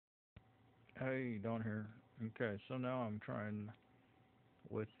Hey, Don here. Okay, so now I'm trying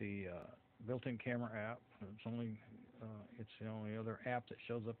with the built-in camera app. It's the only other app that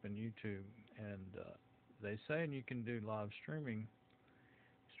shows up in YouTube, and they say you can do live streaming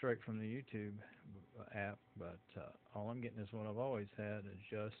straight from the YouTube app, but all I'm getting is what I've always had is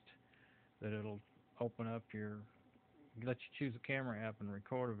just that it'll open up let you choose a camera app and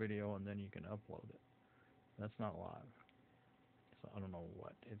record a video, and then you can upload it. That's not live. So I don't know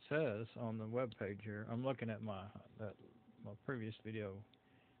what it says on the web page here. I'm looking at my previous video.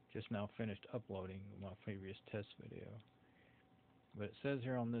 Just now finished uploading my previous test video. But it says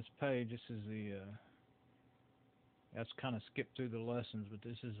here on this page, this is that's kind of skipped through the lessons, but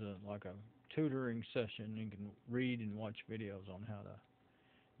this is like a tutoring session. You can read and watch videos on how to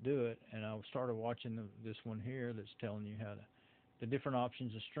do it. And I started watching this one here that's telling you the different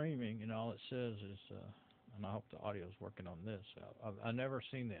options of streaming, and all it says is, and I hope the audio is working on this. I've never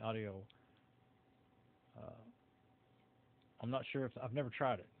seen the audio. Uh, I'm not sure if I've never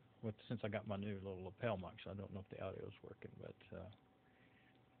tried it since I got my new little lapel mic, so I don't know if the audio is working. But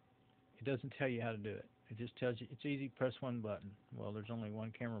it doesn't tell you how to do it. It just tells you it's easy. Press one button. Well, there's only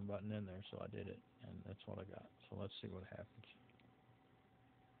one camera button in there, so I did it, and that's what I got. So let's see what happens.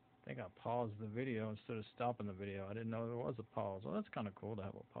 I think I paused the video instead of stopping the video. I didn't know there was a pause. Well, that's kind of cool to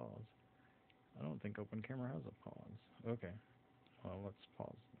have a pause. I don't think open camera has a pause. Okay. Well, let's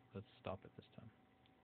pause. Let's stop it this time.